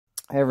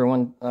Hey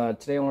everyone,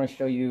 today I want to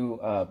show you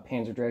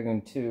Panzer Dragoon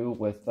 2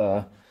 with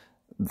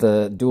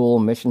the dual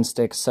mission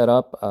stick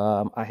setup.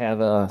 I have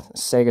a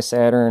Sega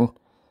Saturn.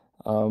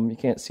 You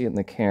can't see it in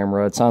the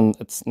camera. It's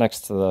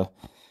next to the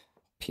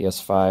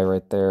PS5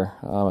 right there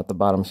at the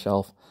bottom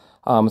shelf.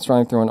 It's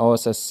running through an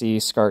OSSC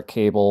SCART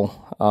cable.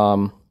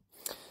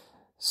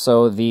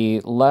 So the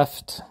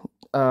left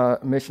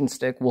mission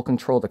stick will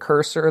control the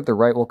cursor, the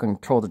right will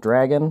control the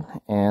dragon,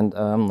 and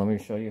let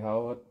me show you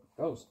how it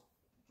goes.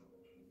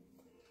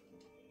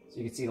 So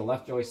you can see the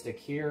left joystick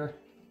here,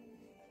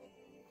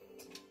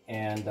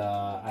 and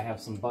I have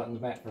some buttons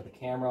back for the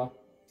camera.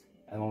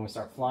 And when we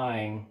start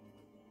flying,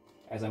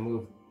 as I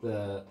move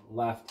the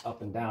left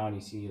up and down,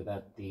 you see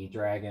that the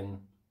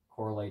dragon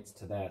correlates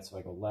to that. So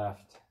I go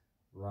left,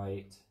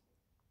 right,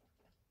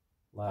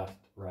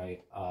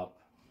 up,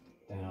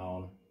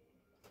 down.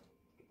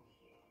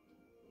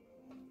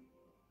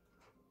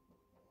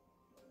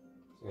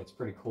 So it's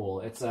pretty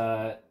cool. It's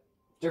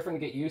different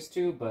to get used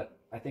to, but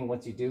I think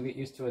once you do get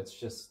used to it, it's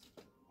just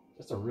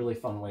a really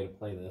fun way to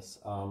play this.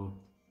 And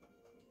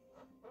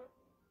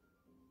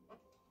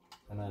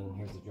then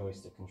here's the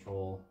joystick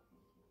control,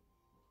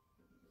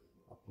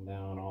 up and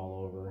down,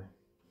 all over.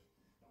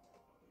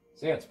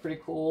 So yeah, it's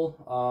pretty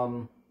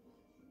cool.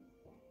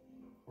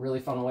 Really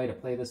fun way to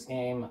play this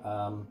game.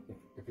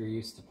 If you're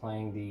used to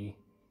playing the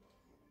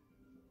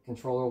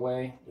controller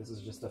way, this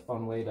is just a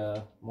fun way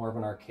to, more of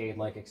an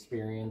arcade-like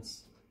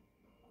experience.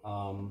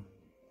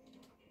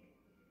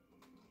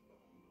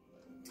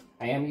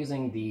 I am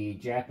using the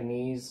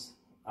Japanese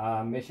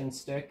mission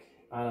stick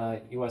on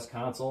a US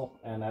console,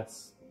 and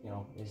that's,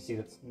 you see,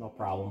 that's no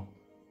problem.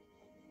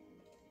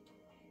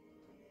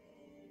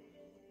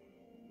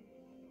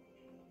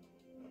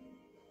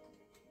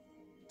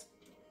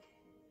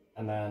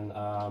 And then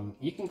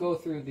you can go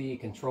through the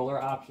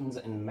controller options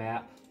and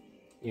map,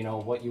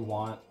 what you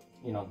want,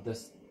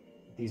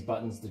 these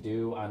buttons to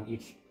do on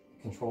each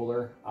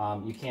controller.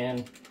 You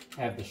can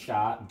have the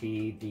shot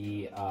be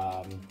the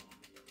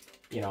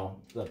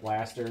the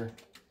blaster,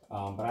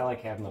 but I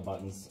like having the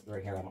buttons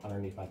right here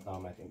underneath my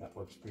thumb. I think that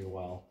works pretty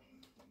well.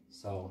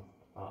 So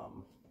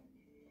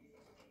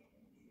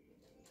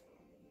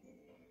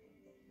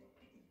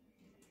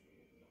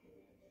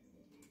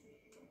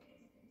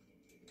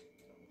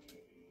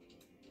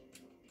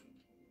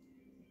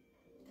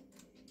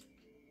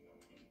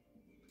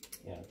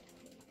yeah,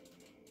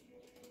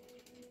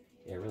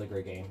 really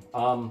great game.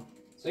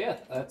 So yeah,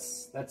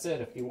 that's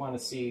it. If you want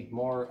to see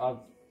more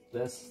of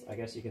this, I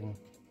guess you can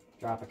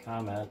drop a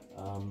comment.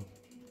 I'll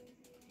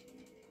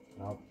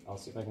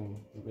see if I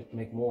can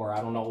make more. I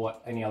don't know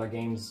what any other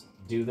games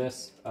do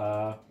this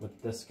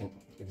with this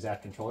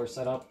exact controller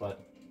setup,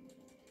 but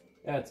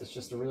yeah, it's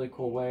just a really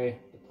cool way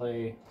to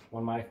play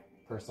one of my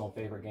personal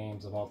favorite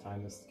games of all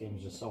time. This game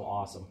is just so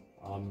awesome.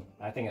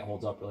 I think it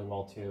holds up really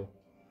well too.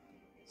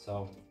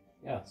 So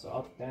yeah, so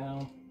up,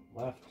 down,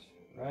 left,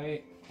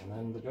 right, and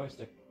then the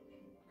joystick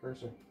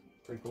cursor.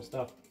 Pretty cool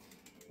stuff.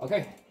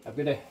 Okay, have a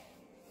good day.